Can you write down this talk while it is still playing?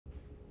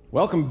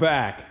Welcome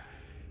back.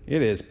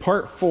 It is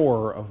part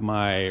 4 of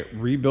my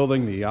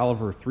rebuilding the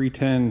Oliver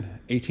 310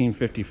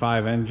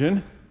 1855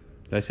 engine.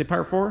 Did I say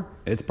part 4?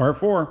 It's part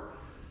 4.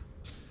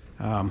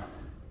 I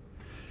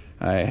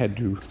had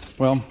to,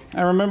 well,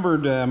 I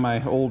remembered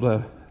my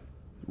old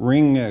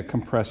ring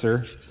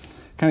compressor.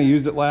 Kind of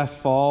used it last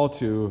fall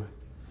to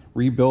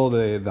rebuild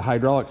the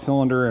hydraulic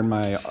cylinder in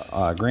my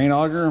grain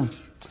auger,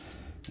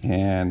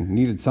 and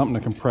needed something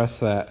to compress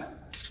that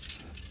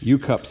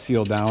U-cup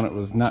seal down. It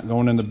was not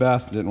going in the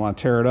best. Didn't want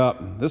to tear it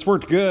up. This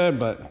worked good,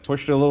 but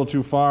pushed it a little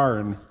too far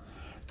and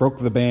broke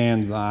the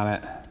bands on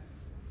it.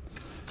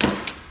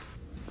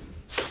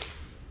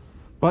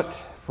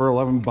 But for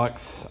 11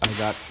 bucks, I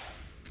got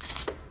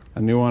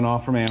a new one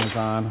off from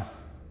Amazon.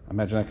 I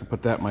imagine I can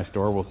put that in my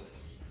store. We'll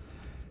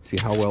see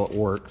how well it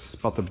works.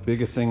 About the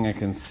biggest thing I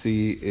can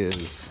see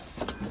is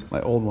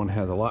my old one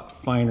has a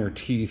lot finer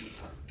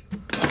teeth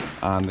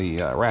on the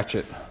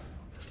ratchet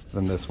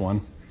than this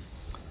one.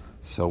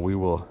 So we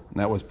will, and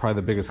that was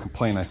probably the biggest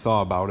complaint I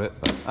saw about it,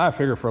 but I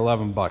figure for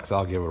 11 bucks,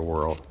 I'll give it a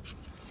whirl.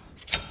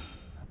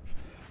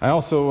 I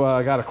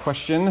also got a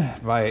question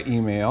via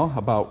email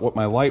about what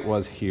my light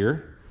was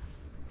here.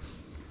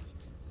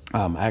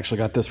 I actually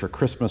got this for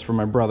Christmas from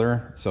my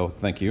brother, so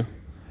thank you.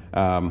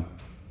 So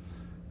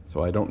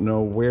I don't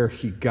know where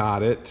he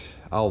got it.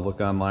 I'll look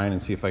online and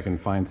see if I can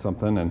find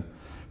something.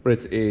 But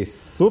it's a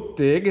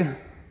Plastigauge.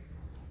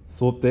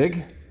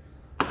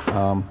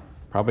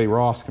 Probably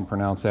Ross can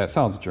pronounce that.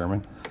 Sounds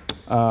German.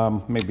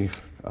 Maybe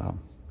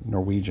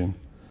Norwegian.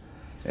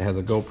 It has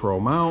a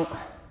GoPro mount.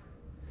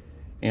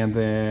 And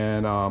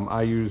then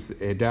I use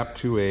adapt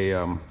to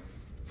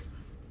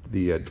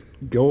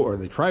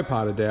the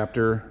tripod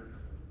adapter.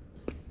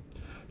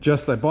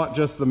 I bought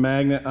just the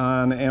magnet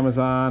on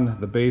Amazon.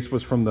 The base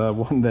was from the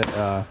one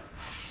that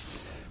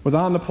was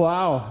on the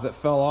plow that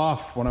fell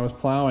off when I was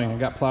plowing. I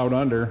got plowed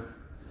under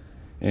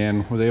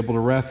and was able to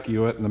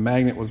rescue it, and the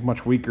magnet was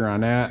much weaker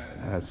on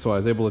that, so I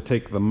was able to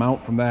take the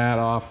mount from that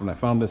off, and I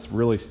found this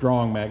really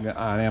strong magnet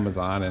on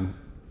Amazon, and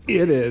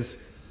it is.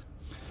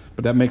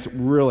 But that makes it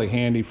really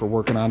handy for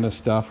working on this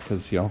stuff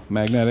because, you know,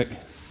 magnetic,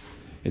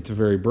 it's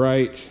very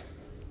bright.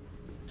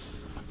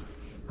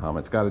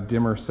 It's got a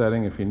dimmer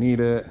setting if you need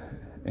it,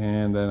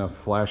 and then a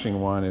flashing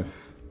one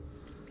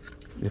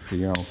if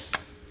you know,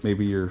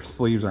 maybe your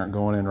sleeves aren't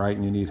going in right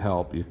and you need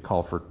help. You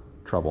call for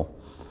trouble.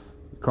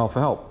 You call for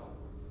help.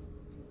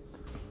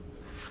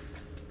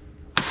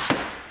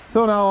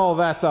 So now all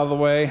that's out of the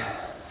way,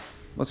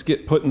 let's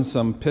get putting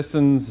some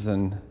pistons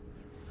and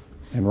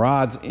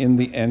rods in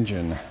the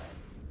engine.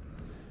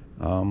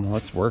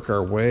 Let's work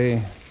our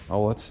way.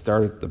 Oh, let's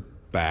start at the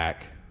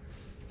back.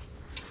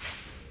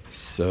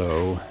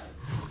 So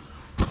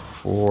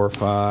 4,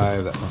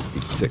 5, that must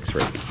be 6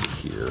 right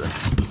here.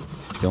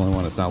 It's the only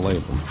one that's not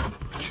labeled.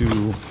 2,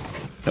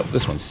 nope,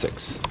 this one's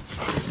 6.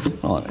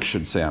 Well, and I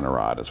should say on a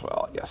rod as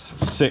well. Yes,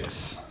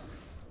 6.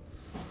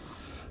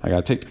 I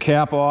gotta take the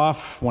cap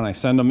off when I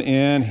send them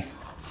in.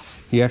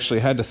 He actually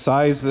had to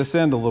size this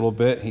end a little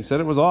bit. He said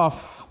it was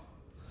off.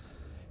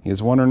 He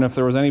was wondering if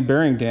there was any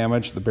bearing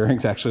damage. The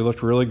bearings actually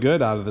looked really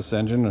good out of this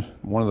engine.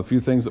 One of the few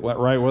things that went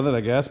right with it,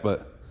 I guess.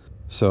 But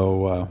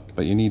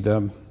you need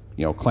to,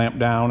 you know, clamp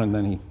down, and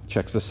then he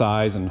checks the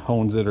size and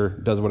hones it or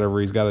does whatever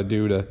he's got to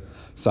do to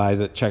size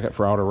it, check it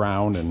for out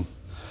around. And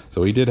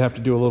so he did have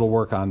to do a little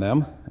work on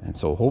them, and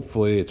so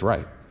hopefully it's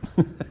right.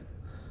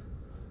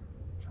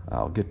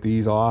 I'll get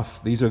these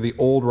off. These are the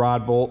old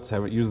rod bolts.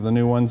 Haven't used the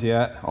new ones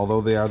yet, although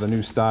they are the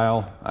new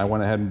style. I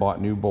went ahead and bought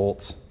new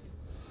bolts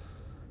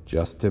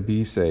just to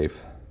be safe.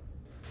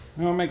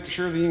 I'm gonna make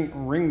sure the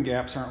ring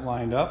gaps aren't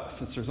lined up.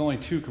 Since there's only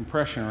 2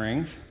 compression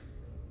rings,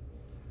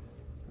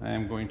 I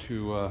am going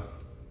to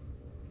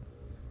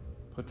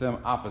put them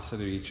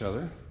opposite of each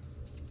other.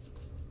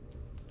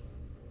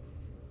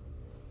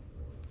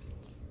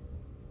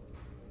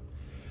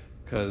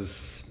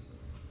 Because,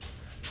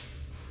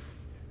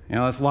 you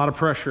know, that's a lot of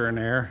pressure in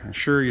there. And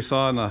sure, you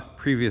saw in the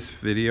previous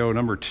video,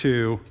 number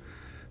 2,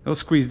 they'll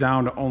squeeze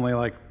down to only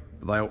like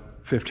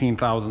 15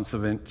 thousandths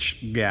of inch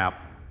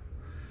gap.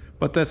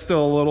 But that's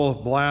still a little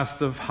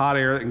blast of hot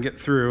air that can get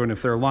through, and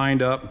if they're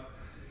lined up,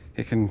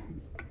 it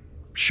can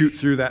shoot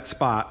through that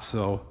spot.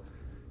 So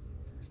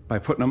by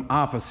putting them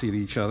opposite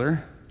each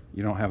other,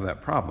 you don't have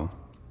that problem.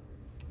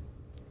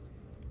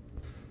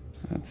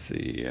 Let's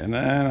see, and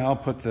then I'll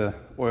put the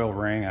oil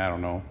ring, I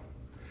don't know,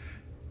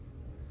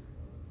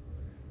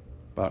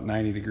 about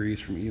 90 degrees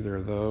from either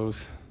of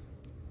those.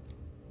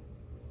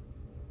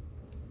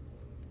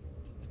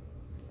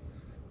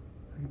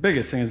 The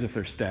biggest thing is if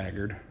they're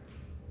staggered.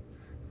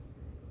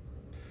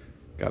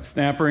 Got a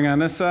snap ring on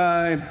this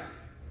side,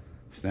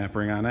 snap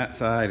ring on that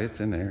side, it's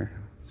in there.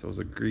 So is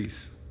a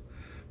grease,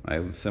 my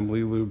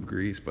assembly lube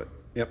grease, but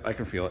yep, I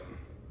can feel it.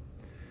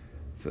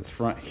 It says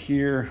front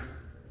here,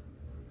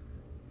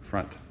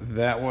 front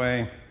that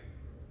way.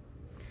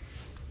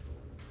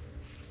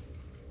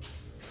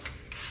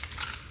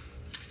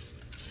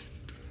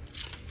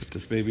 Put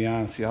this baby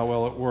on and see how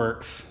well it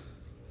works.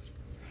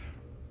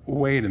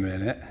 Wait a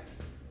minute,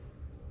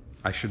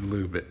 I should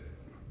lube it.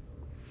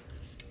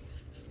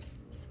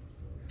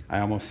 I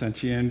almost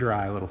sent you in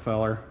dry, little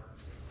feller.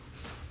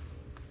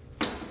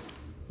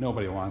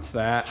 Nobody wants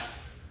that.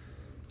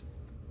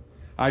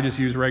 I just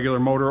use regular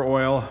motor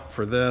oil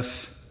for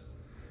this.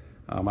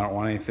 I don't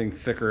want anything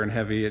thicker and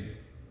heavy. It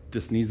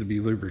just needs to be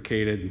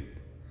lubricated.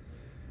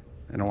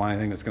 I don't want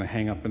anything that's going to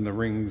hang up in the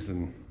rings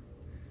and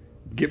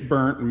get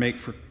burnt and make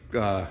for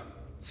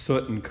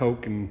soot and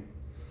coke and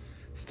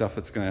stuff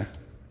that's going to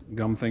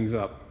gum things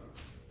up.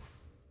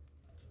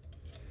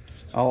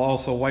 I'll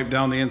also wipe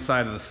down the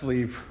inside of the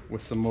sleeve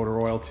with some motor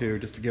oil too,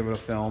 just to give it a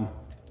film.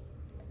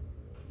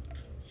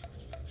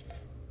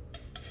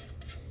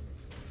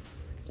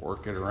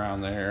 Work it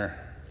around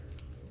there.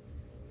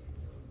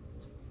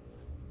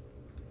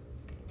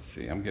 Let's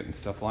see, I'm getting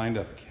stuff lined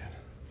up again.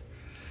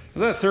 I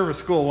was at service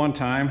school one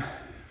time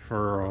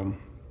for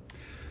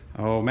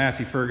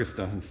Massey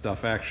Ferguson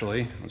stuff.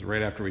 Actually, it was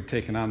right after we'd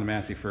taken on the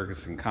Massey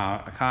Ferguson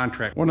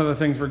contract. One of the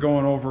things we're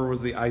going over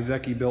was the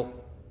Izeki built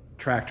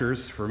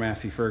tractors for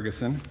Massey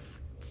Ferguson,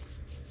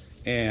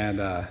 and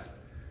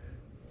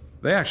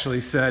they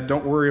actually said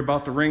don't worry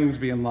about the rings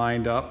being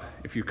lined up.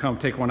 If you come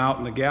take one out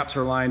and the gaps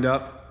are lined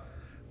up,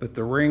 that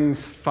the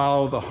rings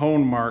follow the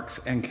hone marks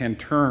and can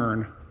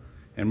turn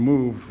and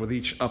move with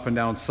each up and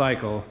down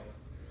cycle.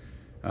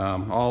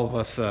 All of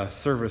us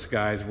service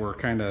guys were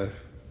kind of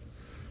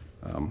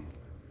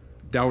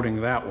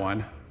doubting that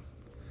one,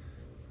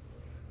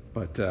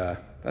 but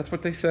that's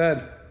what they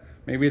said.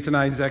 Maybe it's an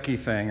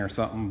Izeki thing or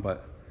something,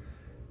 but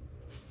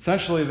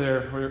essentially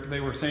they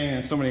were saying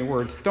in so many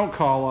words, don't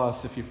call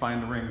us if you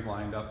find the rings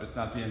lined up. It's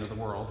not the end of the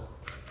world.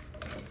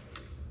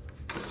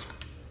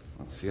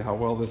 Let's see how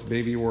well this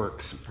baby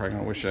works. I'm probably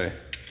gonna wish I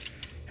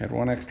had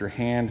one extra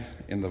hand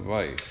in the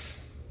vise.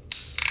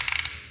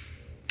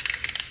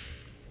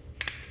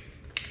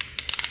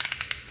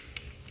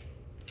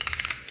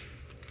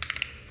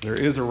 There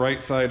is a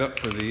right side up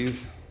for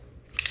these.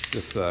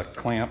 This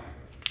clamp,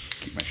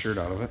 keep my shirt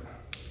out of it,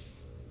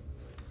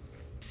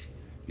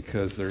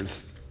 because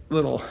there's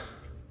little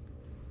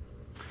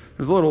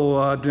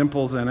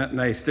dimples in it, and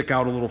they stick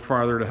out a little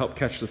farther to help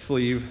catch the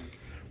sleeve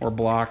or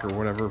block or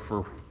whatever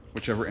for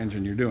whichever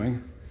engine you're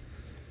doing,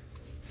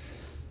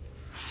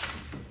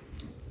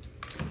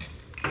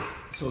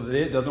 so that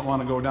it doesn't want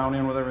to go down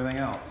in with everything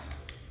else.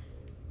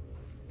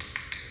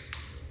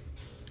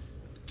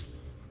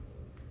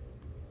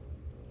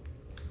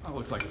 That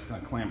looks like it's going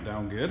to clamp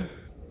down good.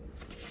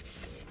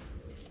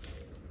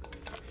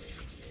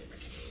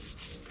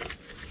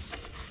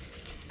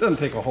 Doesn't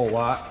take a whole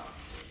lot.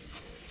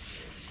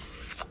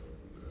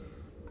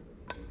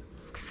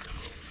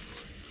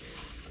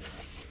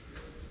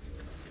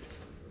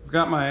 I've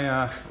got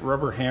my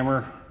rubber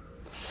hammer,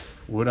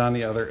 wood on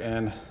the other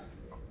end.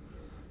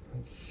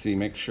 Let's see,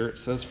 make sure it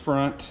says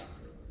front.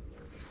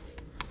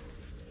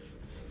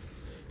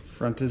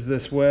 Front is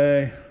this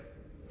way.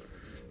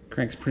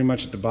 Crank's pretty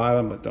much at the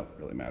bottom, but don't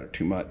really matter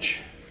too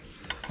much.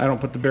 I don't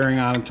put the bearing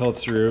on until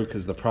it's through,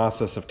 because the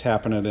process of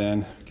tapping it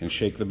in can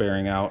shake the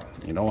bearing out.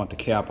 You don't want the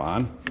cap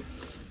on,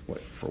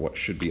 for what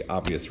should be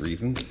obvious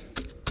reasons.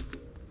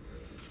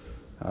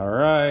 All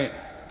right.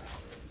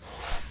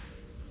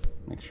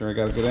 Make sure I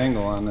got a good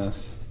angle on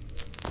this.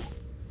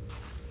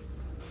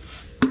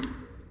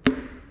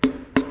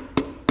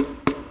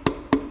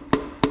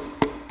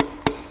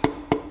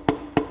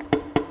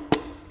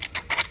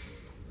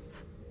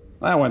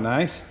 That went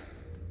nice.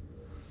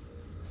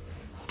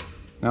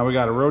 Now we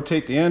got to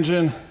rotate the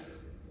engine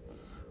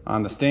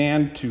on the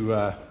stand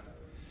to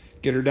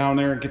get her down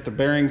there and get the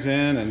bearings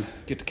in and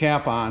get the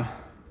cap on.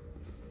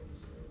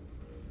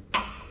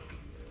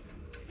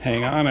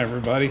 Hang on,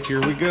 everybody,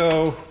 here we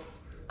go.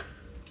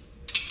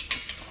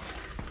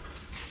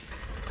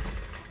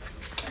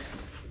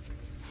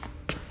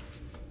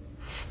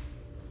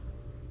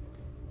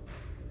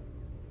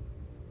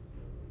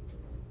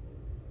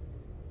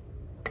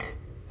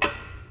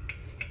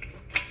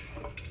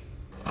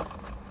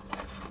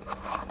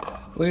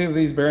 I believe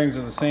these bearings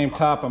are the same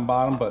top and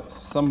bottom, but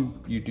some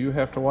you do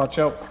have to watch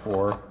out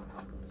for.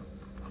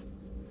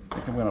 I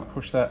think I'm going to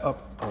push that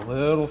up a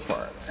little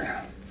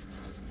farther.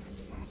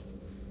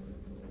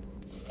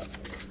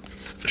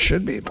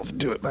 Should be able to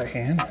do it by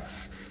hand.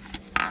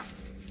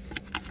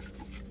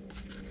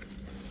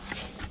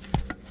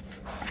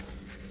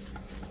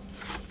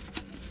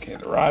 Okay,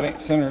 the rod ain't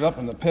centered up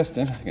in the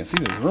piston. I can see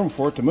there's room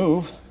for it to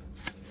move.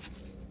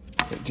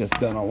 It just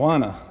doesn't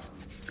wanna.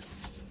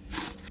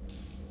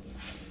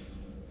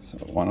 So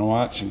I want to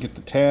watch and get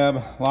the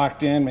tab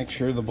locked in, make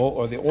sure the bolt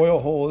or the oil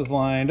hole is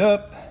lined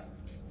up.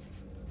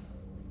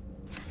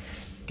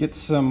 Get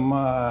some,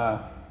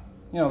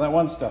 you know, that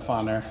one stuff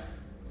on there.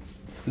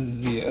 This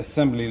is the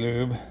assembly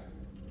lube.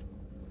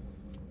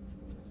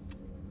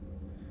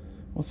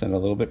 We'll send a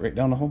little bit right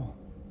down the hole.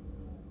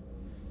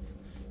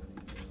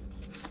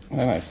 And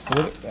then I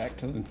slid it back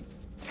to the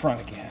front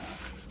again.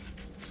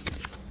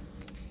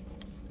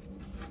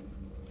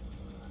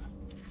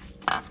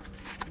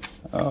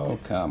 Oh,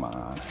 come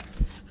on.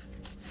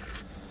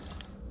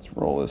 Let's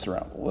roll this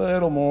around a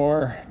little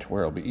more to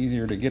where it'll be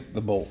easier to get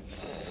the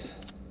bolts.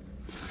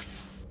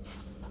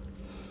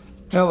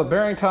 Now the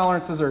bearing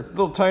tolerances are a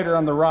little tighter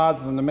on the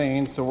rods than the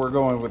main, so we're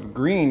going with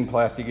green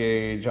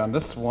Plastigauge on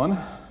this one,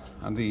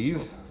 on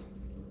these.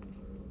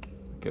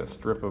 Get a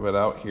strip of it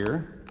out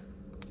here.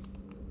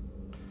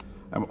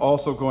 I'm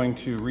also going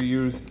to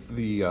reuse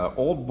the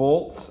old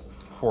bolts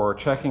for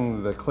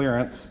checking the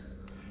clearance,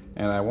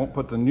 and I won't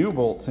put the new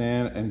bolts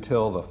in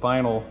until the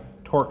final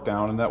torque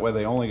down, and that way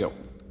they only get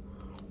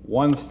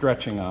one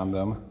stretching on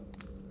them.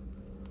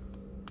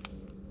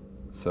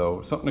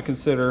 So something to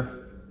consider.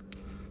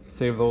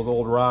 Save those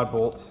old rod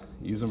bolts,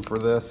 use them for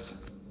this.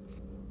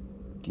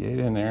 Get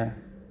in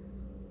there,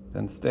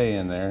 then stay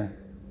in there.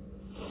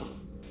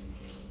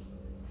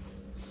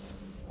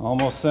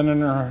 Almost sending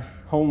her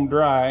home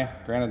dry.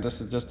 Granted, this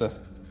is just to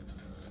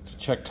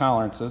check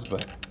tolerances,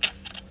 but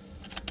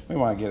we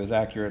want to get as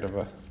accurate of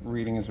a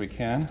reading as we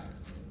can.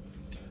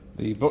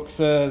 The book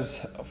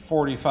says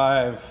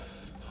 45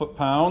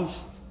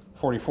 foot-pounds,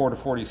 44 to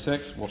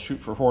 46. We'll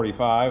shoot for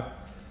 45.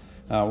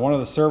 One of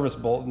the service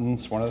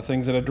bulletins, one of the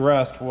things it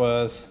addressed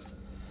was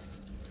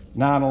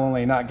not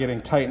only not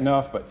getting tight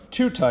enough, but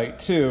too tight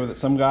too, that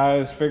some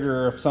guys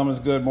figure if some is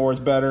good, more is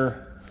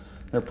better.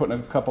 They're putting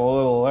a couple of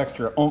little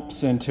extra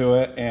oomph into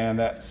it, and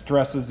that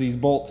stresses these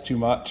bolts too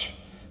much.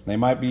 They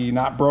might be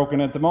not broken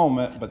at the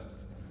moment, but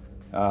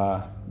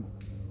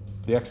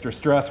the extra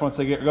stress once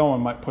they get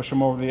going might push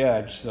them over the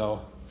edge.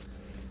 So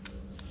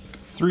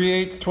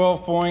 3/8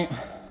 12 point.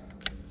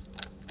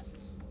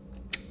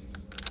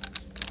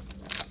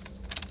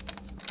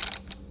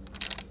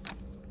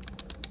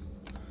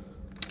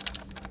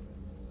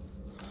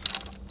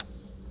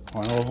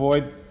 Want to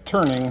avoid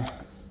turning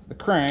the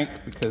crank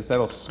because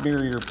that'll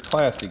smear your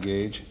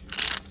Plastigauge.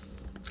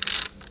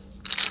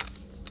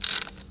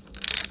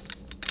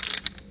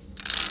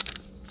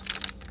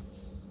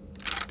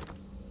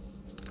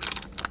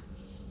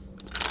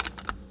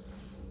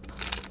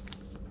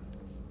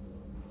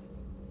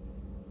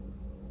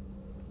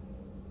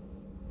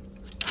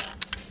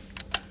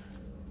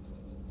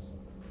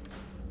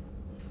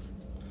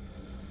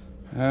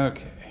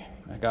 Okay,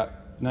 I got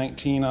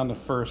 19 on the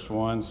first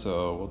one,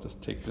 so we'll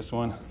just take this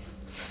one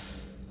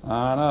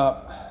on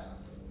up.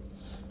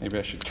 Maybe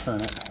I should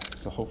turn it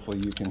so hopefully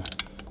you can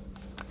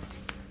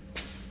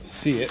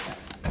see it.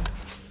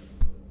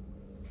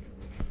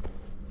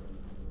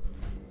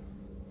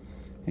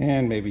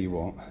 And maybe you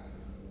won't.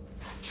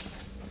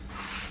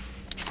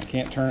 I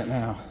can't turn it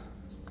now.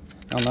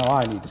 Oh no,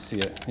 I need to see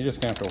it. You're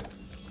just gonna have to.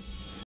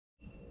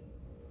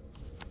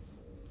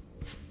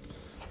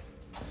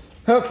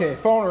 Okay,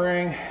 phone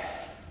ring.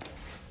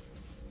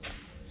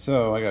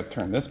 So I got to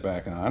turn this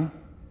back on.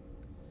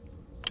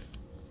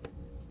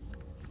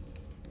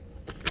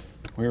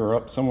 We were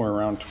up somewhere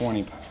around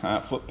 20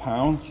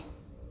 foot-pounds.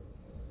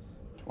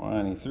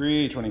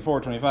 23,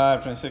 24,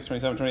 25, 26,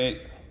 27,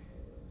 28,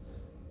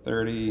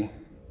 30,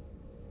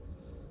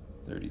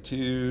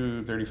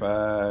 32,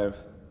 35.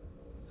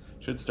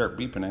 Should start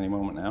beeping any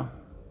moment now.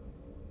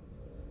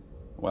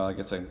 Well, I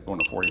guess I'm going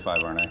to 45,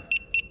 aren't I?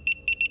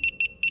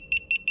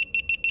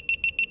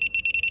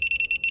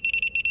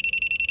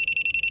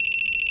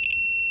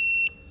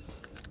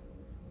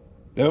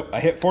 Nope, I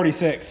hit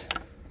 46.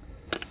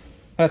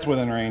 That's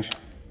within range.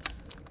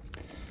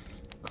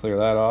 Clear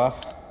that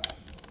off.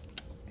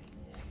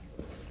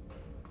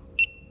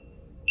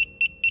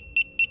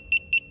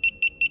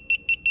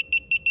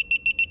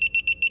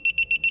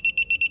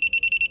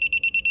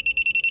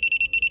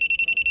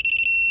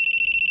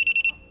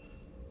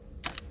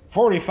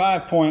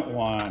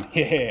 $45.1.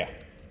 Yeah.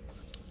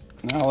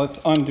 Now let's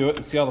undo it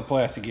and see how the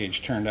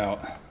Plastigauge turned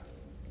out.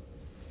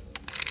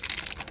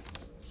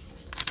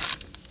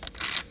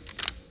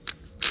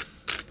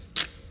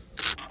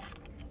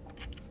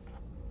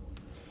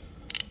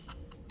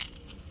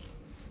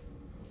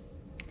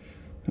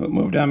 It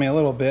moved on me a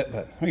little bit,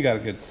 but we got a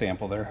good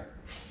sample there.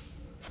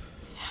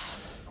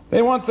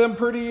 They want them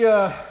pretty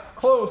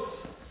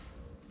close.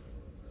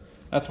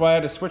 That's why I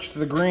had to switch to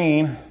the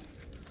green.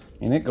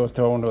 And it goes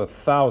down to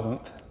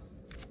 1,000th.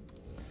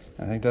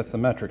 I think that's the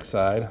metric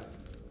side.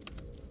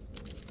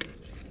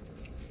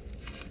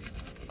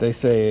 They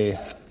say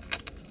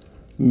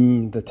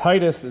the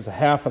tightest is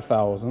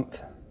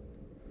 1/2,000th.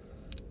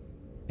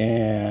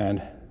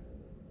 And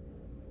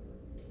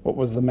what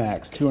was the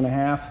max?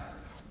 2.5?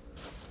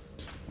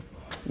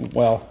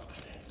 Well,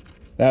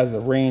 that is the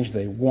range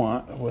they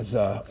want, was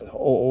or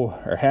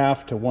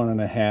 1/2 to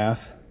 1.5.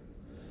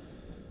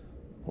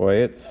 Boy,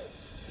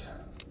 it's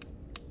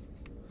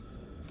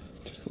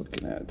just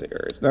looking at it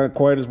there. It's not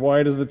quite as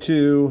wide as the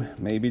 2,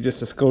 maybe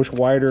just a skosh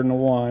wider than the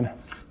 1.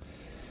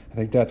 I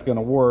think that's going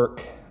to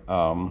work.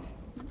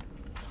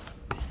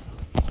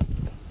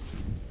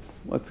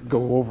 Let's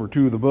go over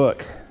to the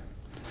book.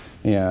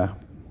 Yeah,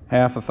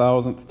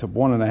 1/2,000th to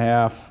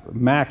 1.5,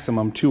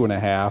 maximum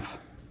 2.5.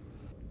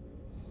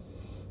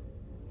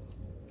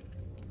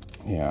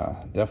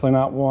 Yeah, definitely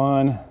not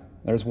 1.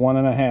 There's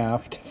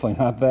 1.5. Definitely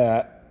not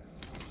that.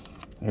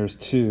 There's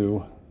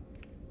 2.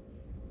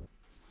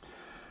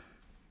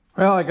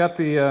 Well, I got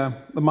the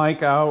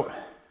mic out.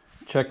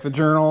 Check the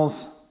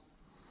journals.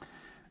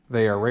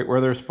 They are right where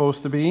they're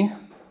supposed to be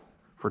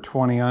for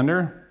 20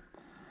 under.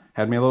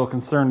 Had me a little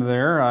concerned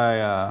there.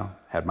 I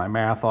had my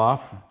math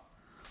off.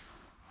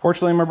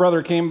 Fortunately, my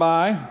brother came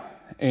by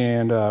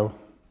and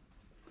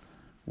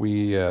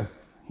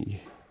he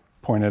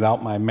pointed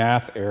out my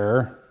math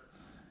error.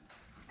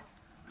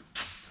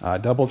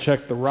 Double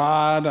checked the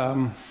rod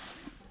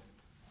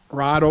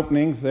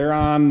openings. They're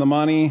on the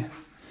money.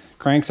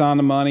 Crank's on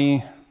the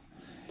money.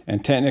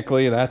 And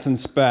technically that's in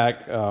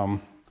spec. Like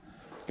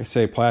I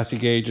say,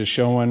 Plastigauge is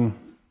showing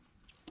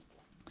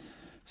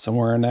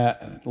somewhere in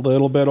that, a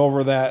little bit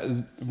over that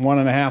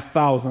 1.5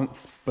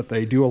 thousandths, but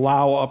they do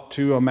allow up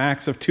to a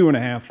max of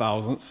 2.5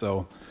 thousandths.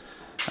 So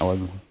I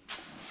would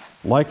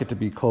like it to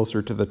be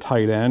closer to the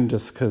tight end,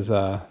 just because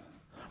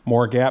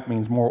more gap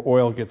means more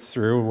oil gets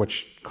through,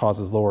 which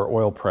causes lower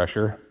oil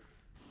pressure.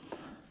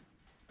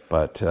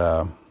 But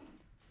I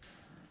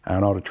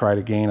don't know, to try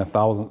to gain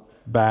 1,000th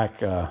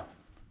back,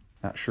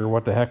 not sure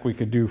what the heck we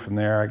could do from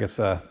there. I guess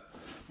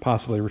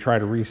possibly we try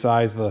to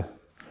resize the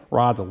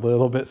rods a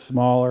little bit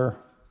smaller.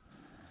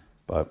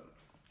 But,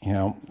 you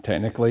know,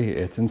 technically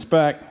it's in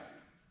spec.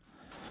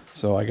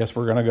 So I guess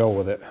we're going to go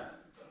with it.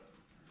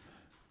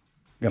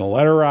 Going to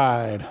let her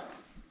ride.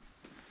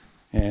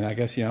 And I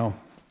guess, you know,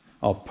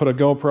 I'll put a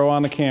GoPro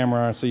on the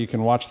camera so you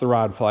can watch the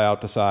rod fly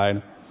out the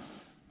side.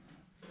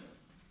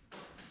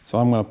 So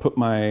I'm going to put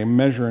my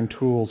measuring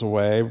tools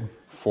away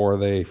before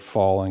they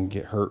fall and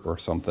get hurt or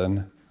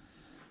something.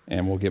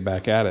 And we'll get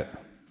back at it.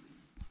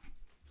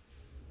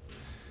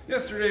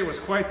 Yesterday was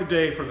quite the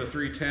day for the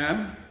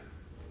 310.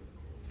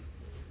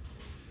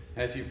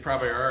 As you've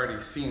probably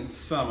already seen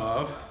some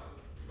of.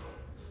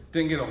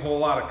 Didn't get a whole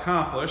lot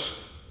accomplished.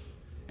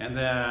 And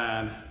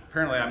then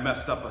apparently I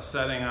messed up a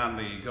setting on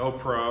the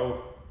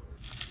GoPro.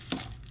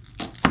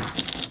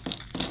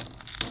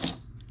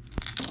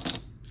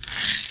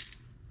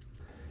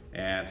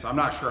 And so I'm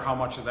not sure how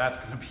much of that's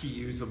going to be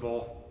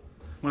usable.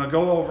 I'm going to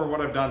go over what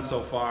I've done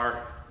so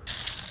far.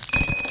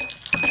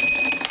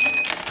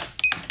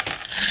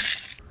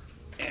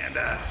 And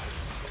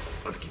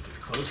let's get this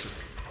closer.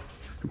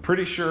 I'm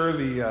pretty sure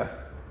the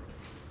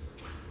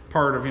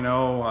part of, you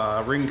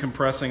know, ring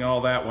compressing,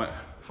 all that went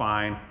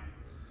fine.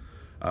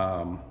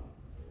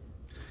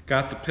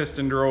 Got the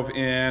piston drove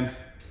in,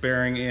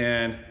 bearing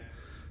in,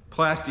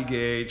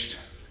 Plastigaged,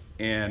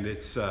 and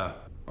it's,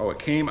 it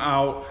came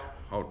out,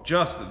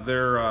 just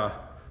their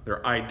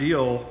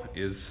ideal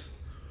is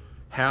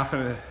half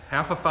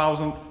a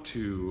thousandth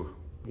to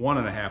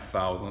 1.5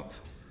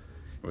 thousandths.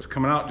 It was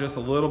coming out just a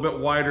little bit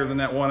wider than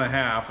that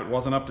 1.5. It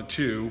wasn't up to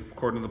 2,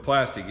 according to the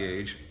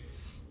Plastigauge.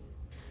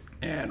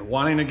 And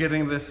wanting to get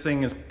this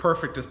thing as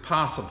perfect as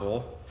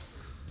possible,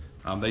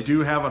 they do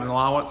have an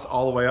allowance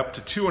all the way up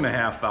to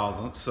 2.5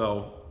 thousandths.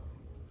 So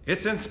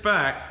it's in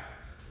spec,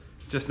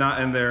 just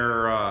not in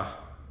their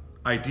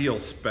ideal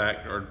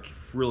spec, or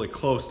really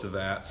close to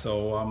that.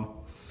 So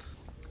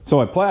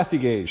I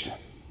Plastigauged,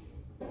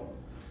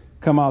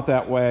 come out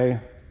that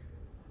way.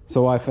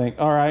 So I think,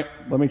 all right,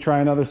 let me try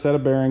another set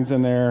of bearings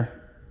in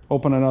there,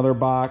 open another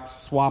box,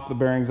 swap the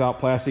bearings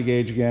out,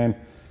 Plastigauge again,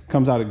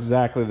 comes out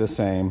exactly the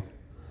same.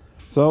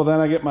 So then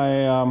I get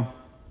my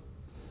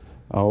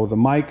the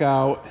mic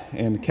out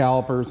and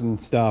calipers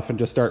and stuff, and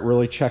just start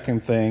really checking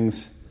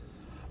things.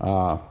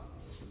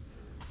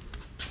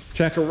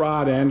 Check a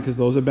rod end, because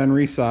those have been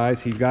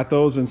resized. He's got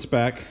those in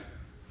spec.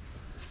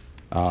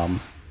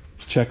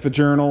 Check the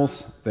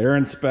journals, they're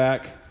in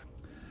spec.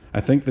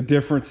 I think the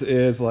difference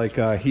is, like,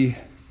 he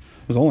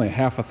was only a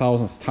 0.5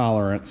 thousandths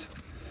tolerance,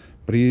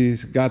 but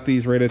he's got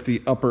these right at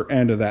the upper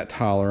end of that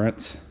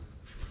tolerance.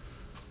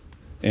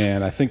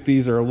 And I think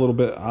these are a little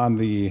bit on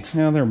the,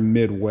 they're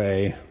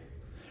midway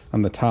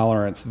on the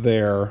tolerance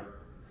there.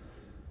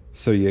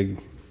 So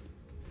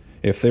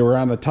if they were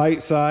on the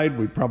tight side,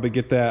 we'd probably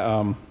get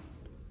that,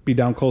 be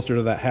down closer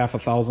to that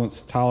 0.5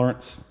 thousandths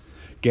tolerance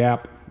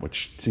gap,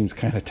 which seems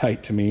kind of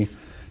tight to me.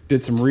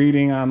 Did some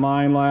reading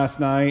online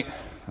last night.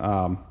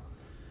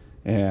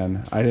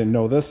 And I didn't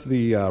know this.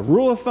 The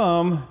rule of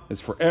thumb is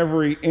for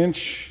every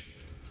inch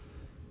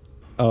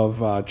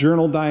of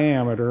journal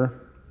diameter,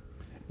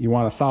 you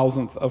want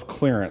 1,000th of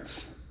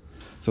clearance.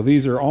 So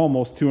these are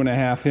almost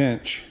 2.5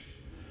 inch.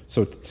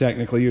 So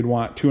technically you'd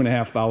want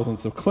 2.5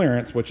 thousandths of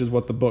clearance, which is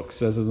what the book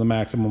says is the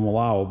maximum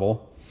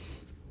allowable.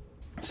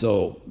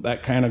 So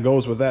that kind of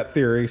goes with that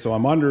theory. So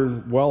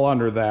I'm well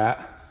under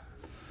that.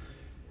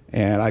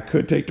 And I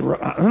could take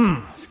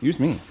the, excuse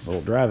me, a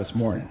little dry this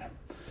morning.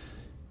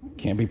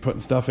 Can't be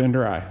putting stuff in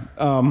dry.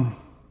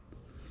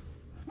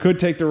 Could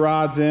take the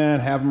rods in,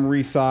 have them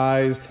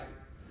resized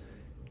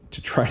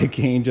to try to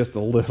gain just a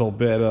little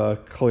bit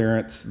of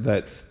clearance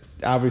that's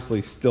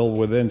obviously still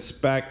within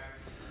spec.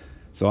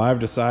 So I've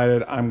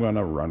decided I'm going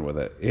to run with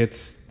it.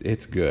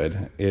 It's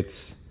good.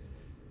 It's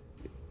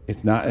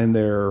not in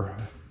their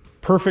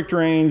perfect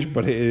range,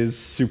 but it is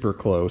super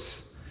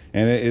close,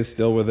 and it is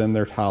still within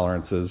their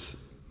tolerances,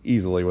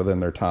 easily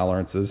within their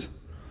tolerances.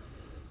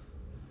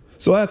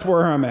 So that's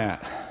where I'm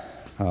at.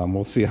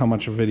 We'll see how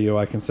much video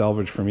I can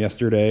salvage from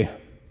yesterday,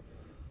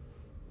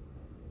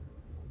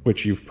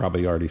 which you've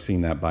probably already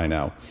seen that by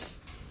now.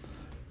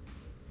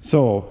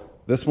 So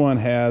This one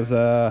has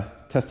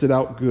tested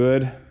out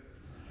good.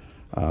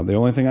 The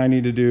only thing I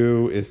need to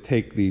do is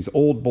take these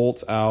old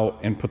bolts out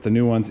and put the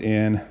new ones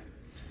in,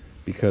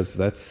 because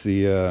that's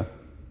the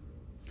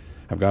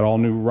I've got all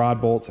new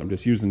rod bolts. I'm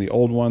just using the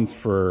old ones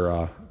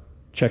for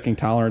checking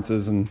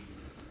tolerances and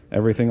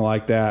everything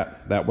like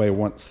that. That way,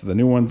 once the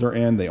new ones are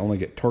in, they only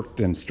get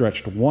torqued and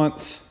stretched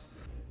once,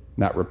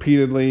 not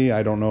repeatedly.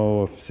 I don't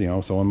know if, you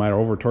know, someone might have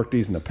over torqued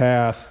these in the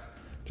past.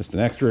 Just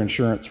an extra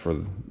insurance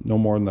for no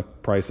more than the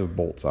price of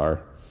bolts are.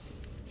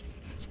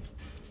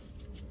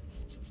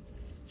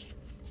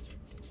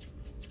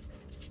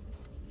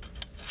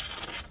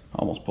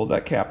 Almost pulled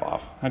that cap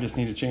off. I just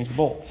need to change the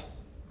bolts.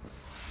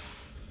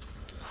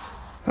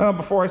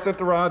 Before I set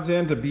the rods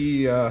in to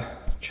be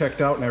checked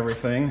out and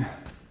everything,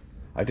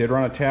 I did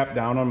run a tap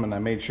down them, and I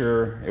made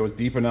sure it was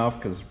deep enough,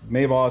 because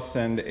Mayboss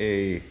send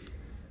a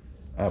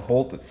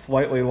bolt that's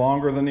slightly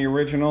longer than the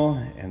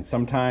original, and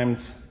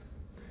sometimes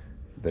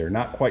they're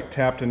not quite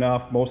tapped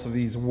enough. Most of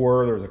these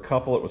were. There was a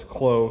couple it was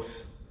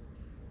close,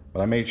 but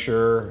I made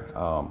sure.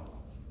 I've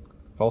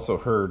also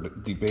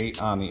heard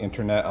debate on the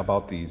internet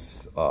about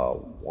these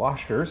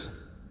washers,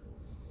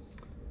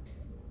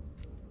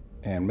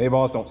 and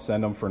Mayboss don't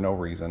send them for no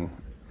reason.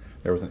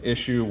 There was an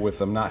issue with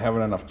them not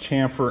having enough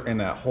chamfer in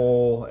that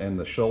hole and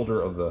the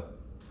shoulder of the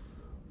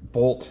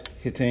bolt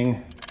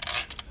hitting.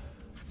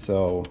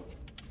 So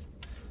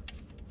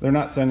they're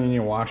not sending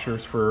you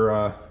washers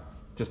for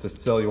just to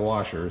sell you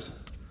washers.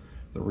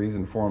 There's a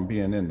reason for them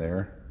being in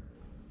there.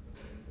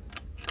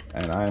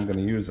 And I'm going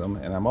to use them.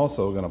 And I'm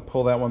also going to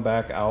pull that one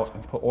back out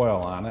and put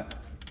oil on it,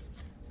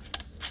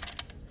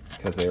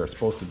 because they are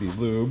supposed to be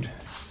lubed.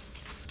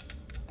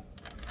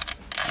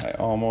 I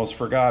almost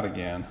forgot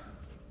again.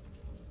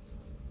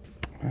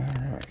 All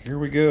right, here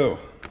we go.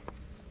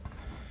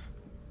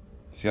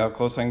 See how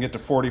close I can get to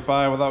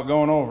 45 without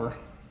going over.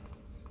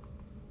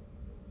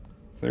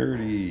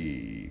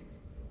 30.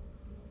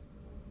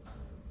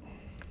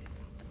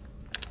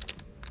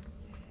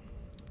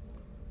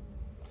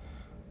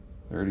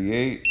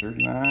 38,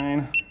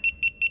 39,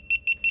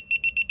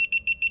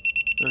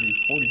 30,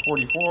 40,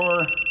 44.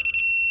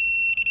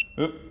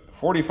 Oop,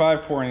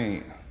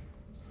 45.8.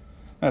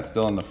 That's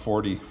still in the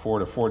 44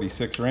 to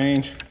 46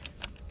 range.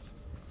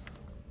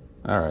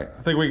 All right,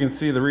 I think we can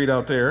see the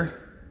readout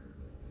there.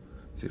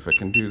 See if I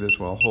can do this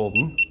while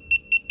holding.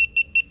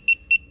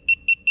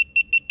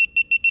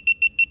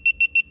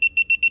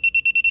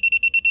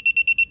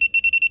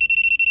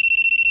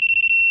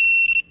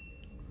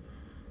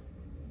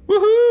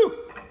 Woohoo!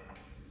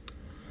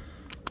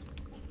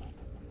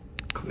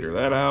 Clear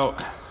that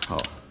out. Oh,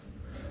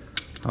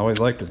 I always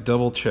like to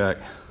double check.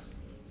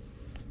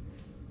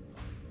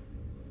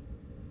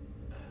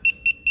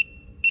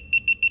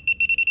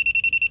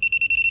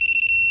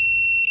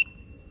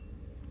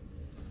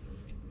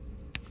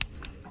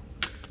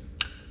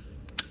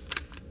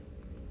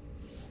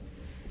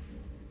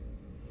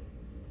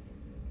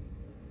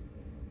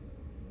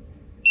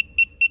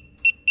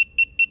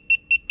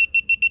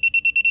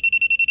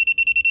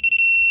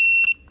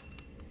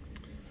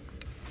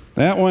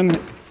 That one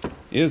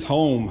is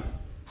home.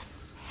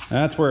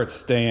 That's where it's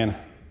staying.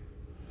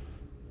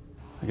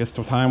 I guess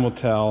the time will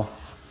tell.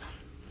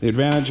 The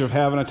advantage of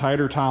having a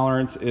tighter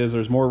tolerance is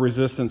there's more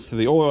resistance to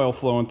the oil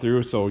flowing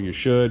through, so you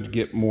should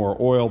get more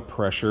oil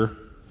pressure.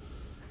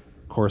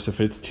 Of course,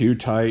 if it's too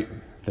tight,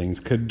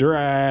 things could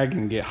drag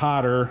and get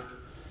hotter.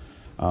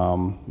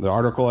 The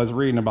article I was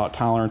reading about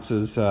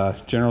tolerances,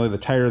 generally the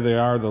tighter they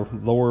are, the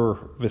lower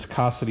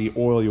viscosity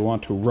oil you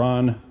want to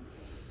run.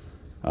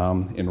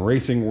 In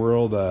racing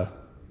world,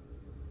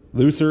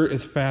 looser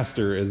is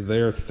faster is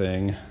their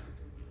thing.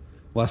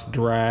 Less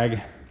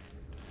drag.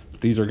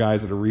 These are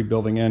guys that are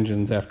rebuilding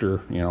engines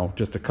after, you know,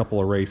 just a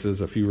couple of races,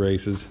 a few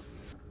races.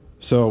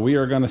 So we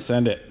are going to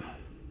send it.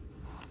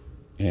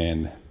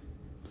 And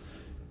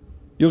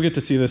you'll get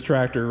to see this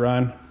tractor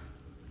run.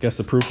 Guess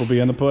the proof will be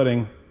in the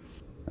pudding.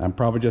 I'm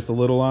probably just a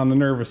little on the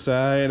nervous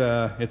side.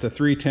 It's a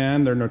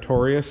 310. They're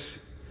notorious.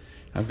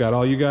 I've got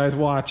all you guys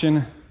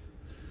watching.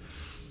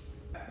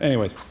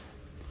 Anyways,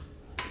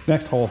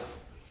 next hole.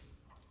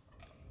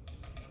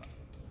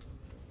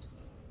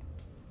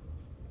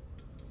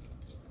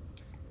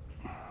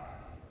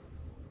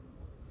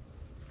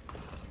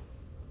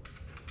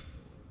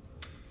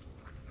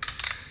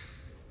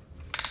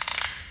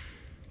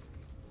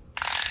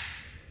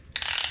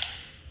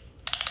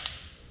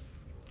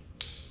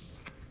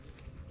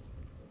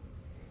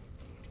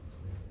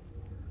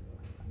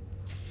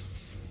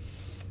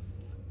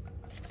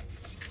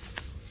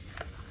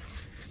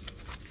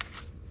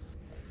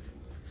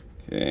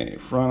 Okay,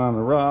 front on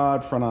the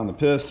rod, front on the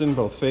piston,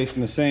 both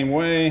facing the same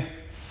way.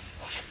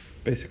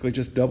 Basically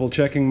just double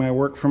checking my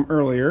work from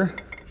earlier.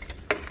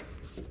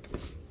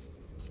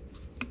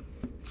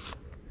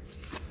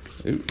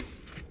 Ooh.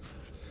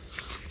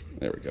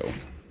 There we go.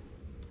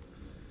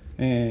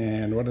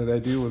 And what did I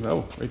do with,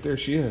 oh, right there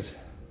she is.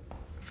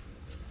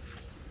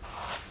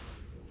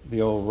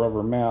 The old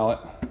rubber mallet.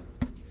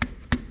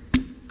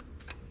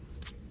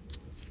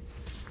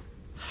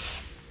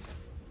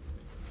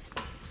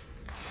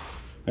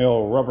 the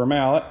old rubber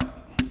mallet.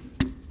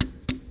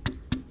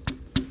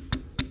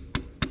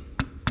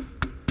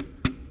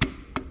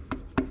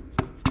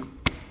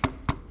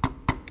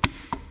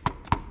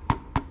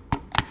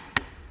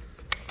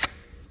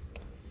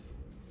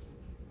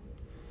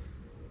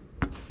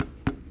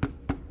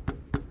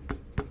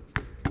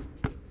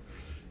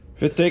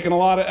 If it's taking a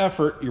lot of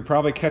effort, you're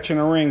probably catching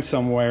a ring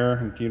somewhere,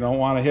 and you don't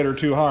want to hit her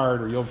too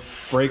hard or you'll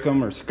break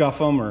them or scuff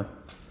them or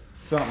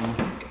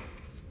something.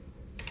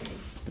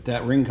 But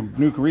that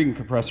new ring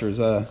compressor is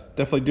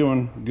definitely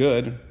doing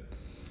good,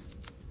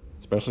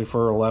 especially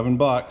for 11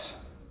 bucks.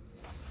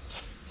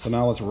 So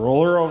now let's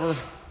roll her over.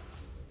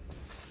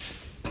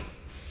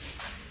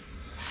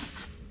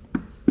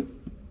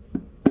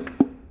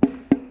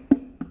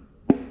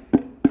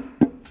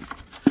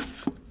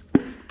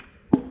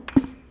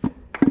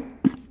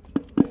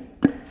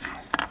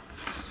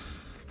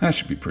 That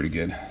should be pretty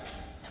good.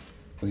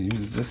 We'll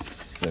use this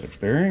set of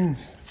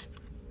bearings.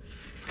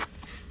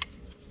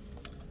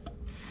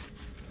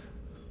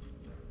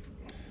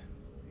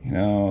 You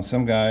know,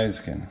 some guys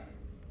can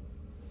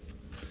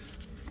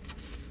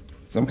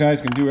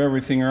do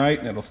everything right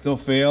and it'll still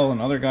fail, and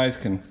other guys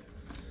can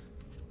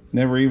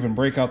never even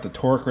break out the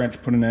torque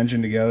wrench, put an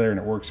engine together, and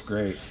it works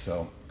great.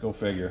 So go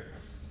figure.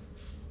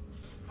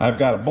 I've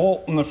got a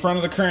bolt in the front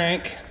of the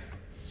crank,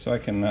 so I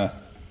can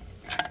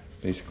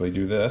basically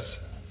do this.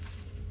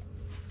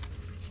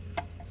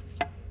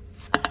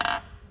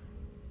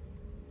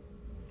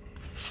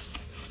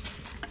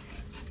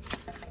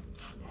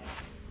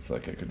 Looks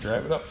like I could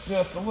drive it up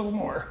just a little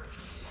more,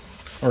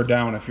 or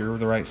down if you're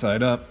the right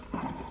side up.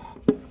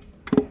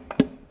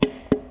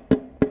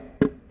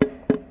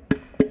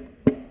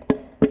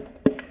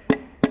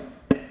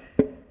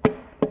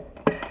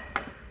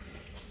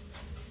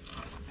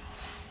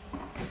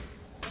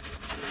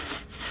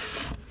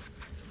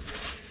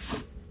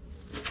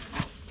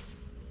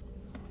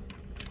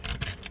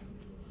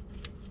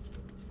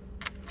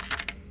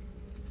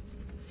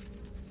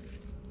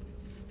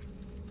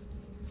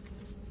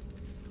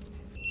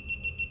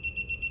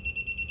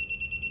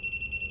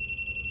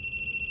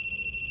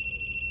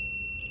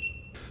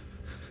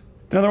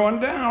 Another one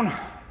down.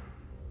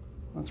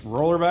 Let's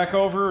roll her back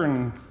over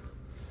and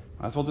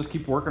might as well just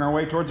keep working our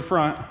way towards the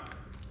front.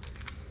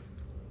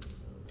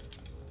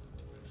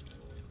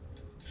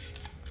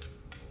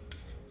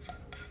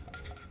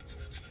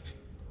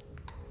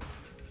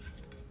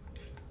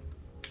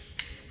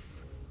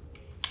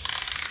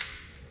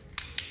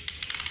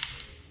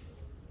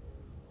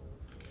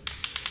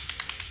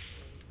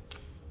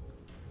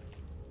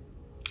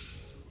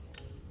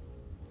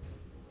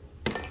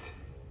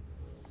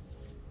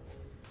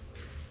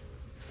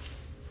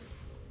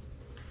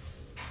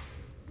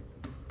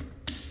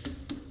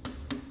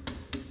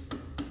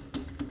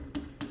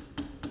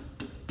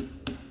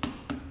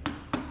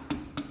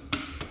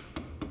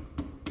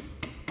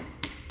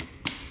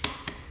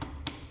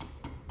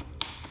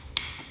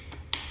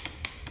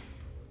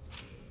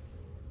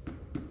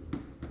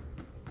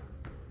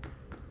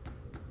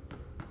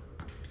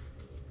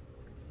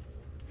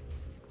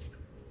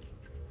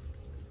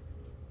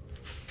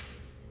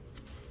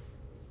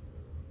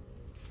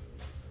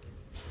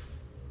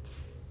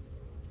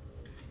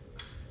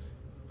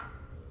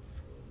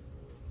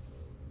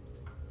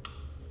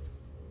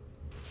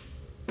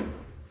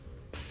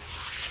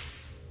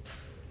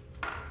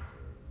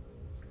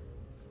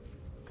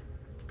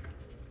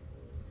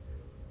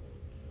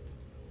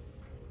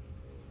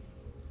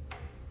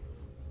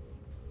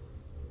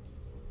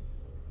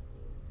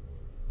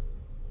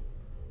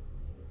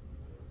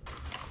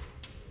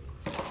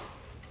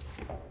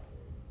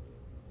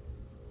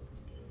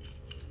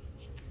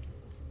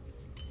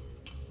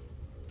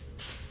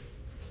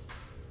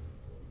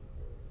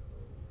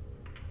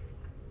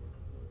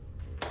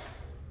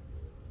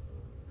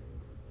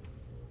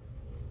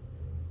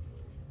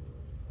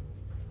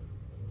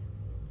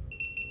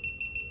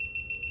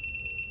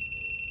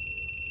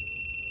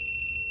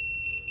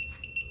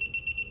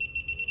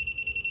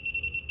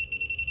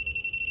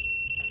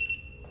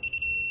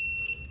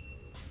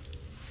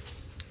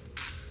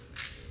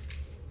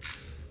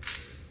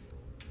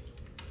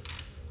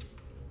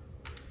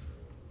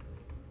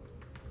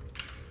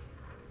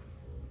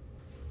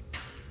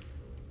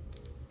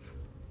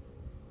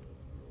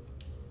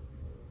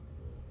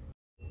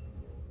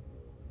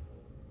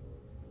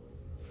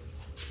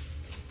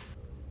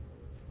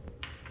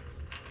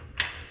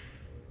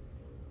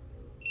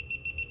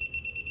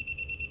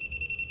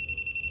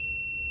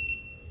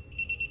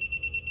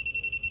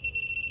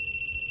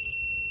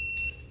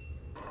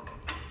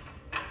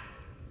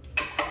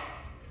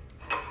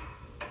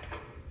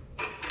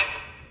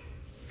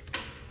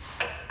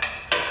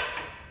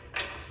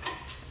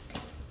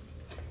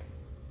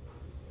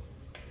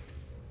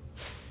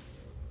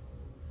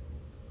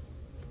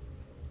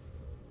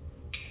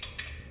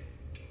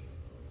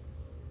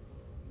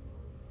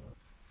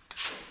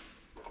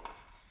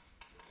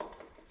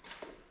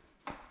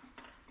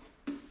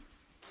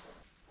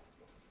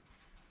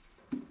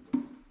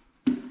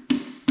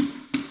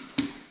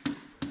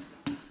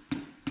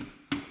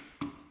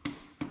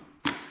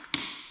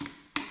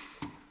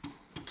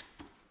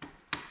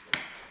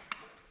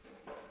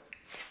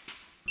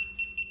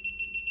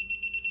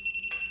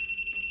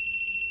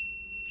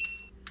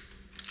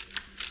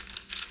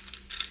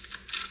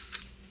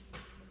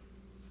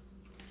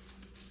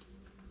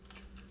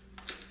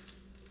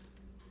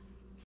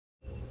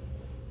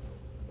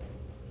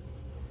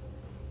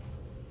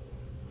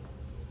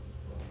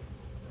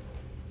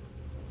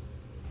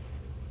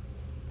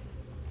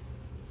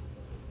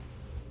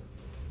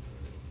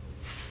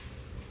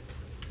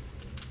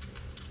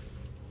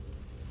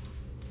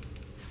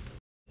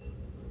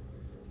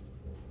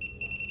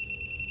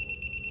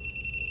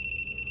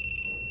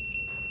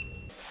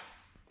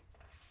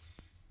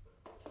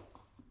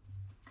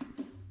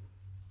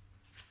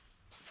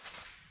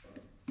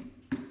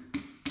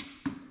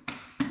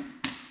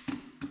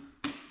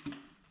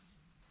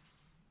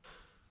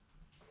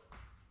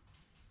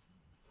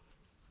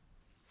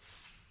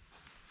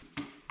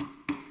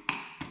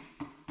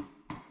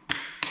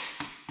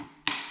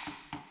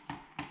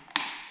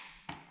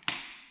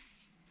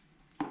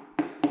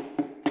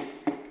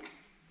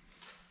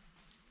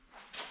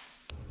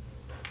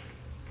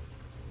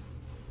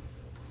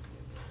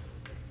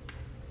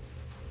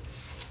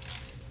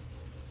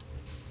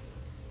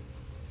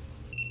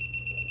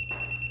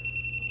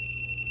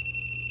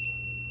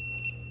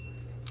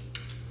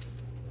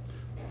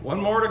 One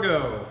more to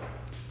go.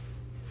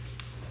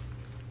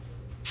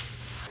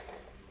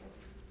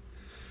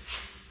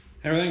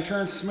 Everything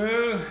turns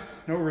smooth,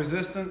 no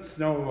resistance,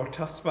 no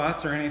tough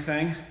spots or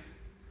anything.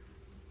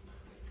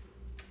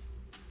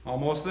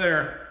 Almost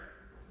there.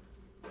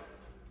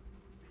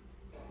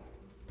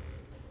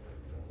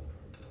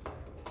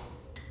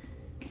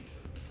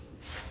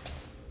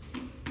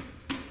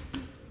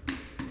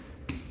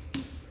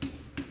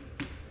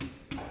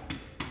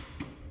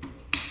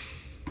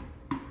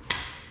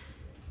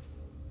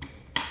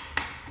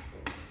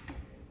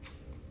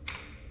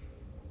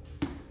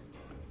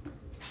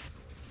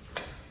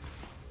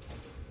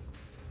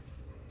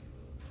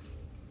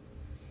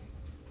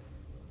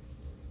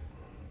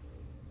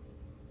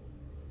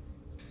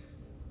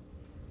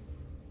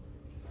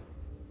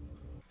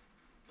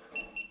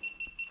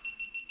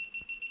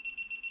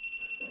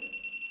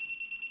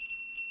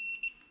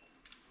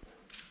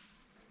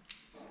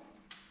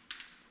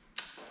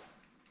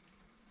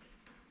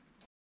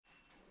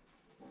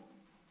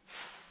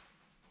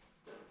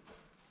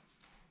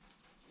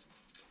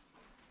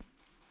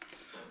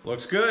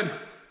 Looks good.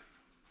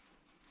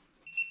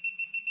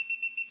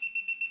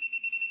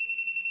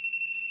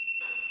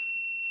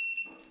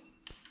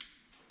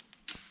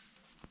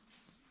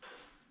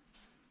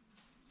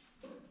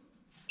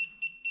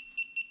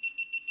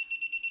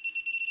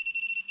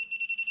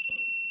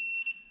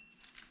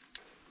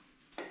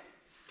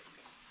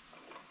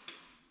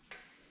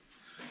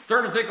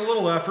 Starting to take a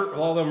little effort with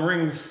all them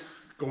rings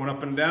going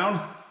up and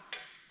down,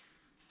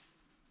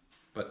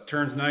 but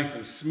turns nice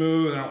and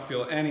smooth. I don't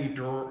feel any,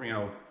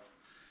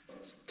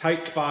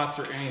 tight spots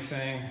or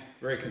anything.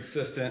 Very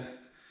consistent.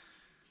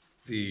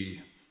 The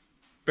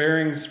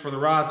bearings for the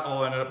rods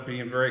all ended up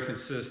being very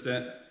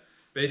consistent.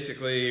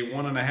 Basically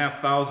 1.5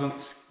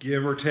 thousandths,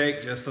 give or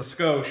take, just a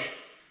skosh.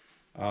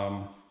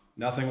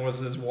 Nothing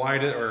was as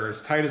wide or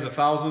as tight as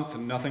 1,000th,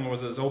 and nothing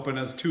was as open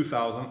as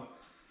 2,000.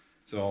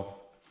 So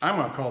I'm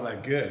gonna call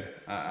that good.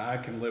 I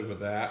can live with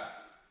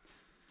that.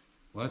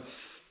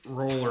 Let's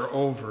roll her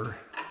over.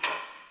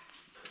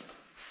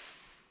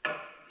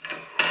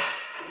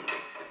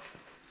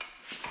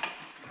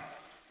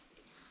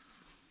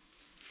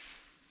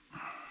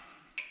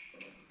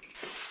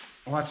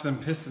 Watch them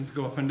pistons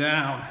go up and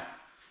down.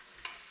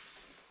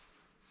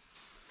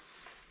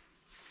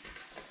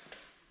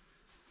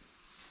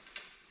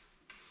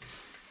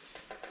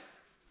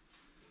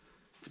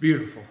 It's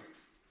beautiful.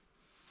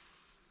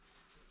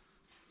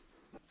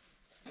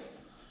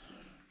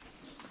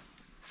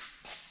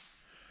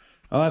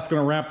 Well, that's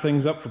going to wrap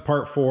things up for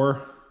part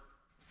 4.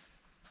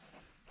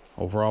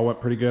 Overall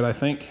went pretty good, I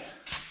think.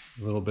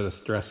 A little bit of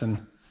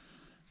stressing,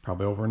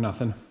 probably over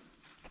nothing.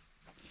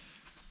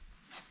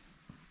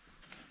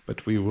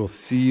 But we will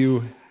see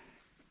you.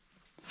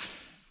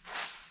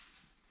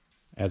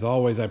 As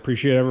always, I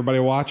appreciate everybody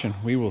watching.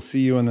 We will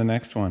see you in the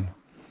next one.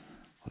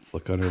 Let's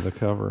look under the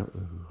cover.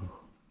 Ooh.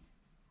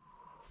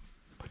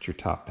 Put your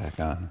top back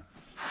on.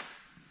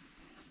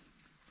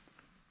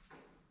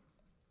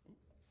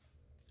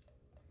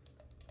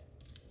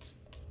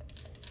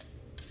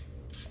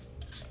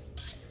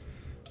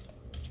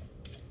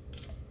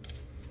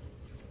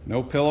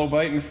 No pillow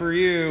biting for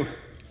you.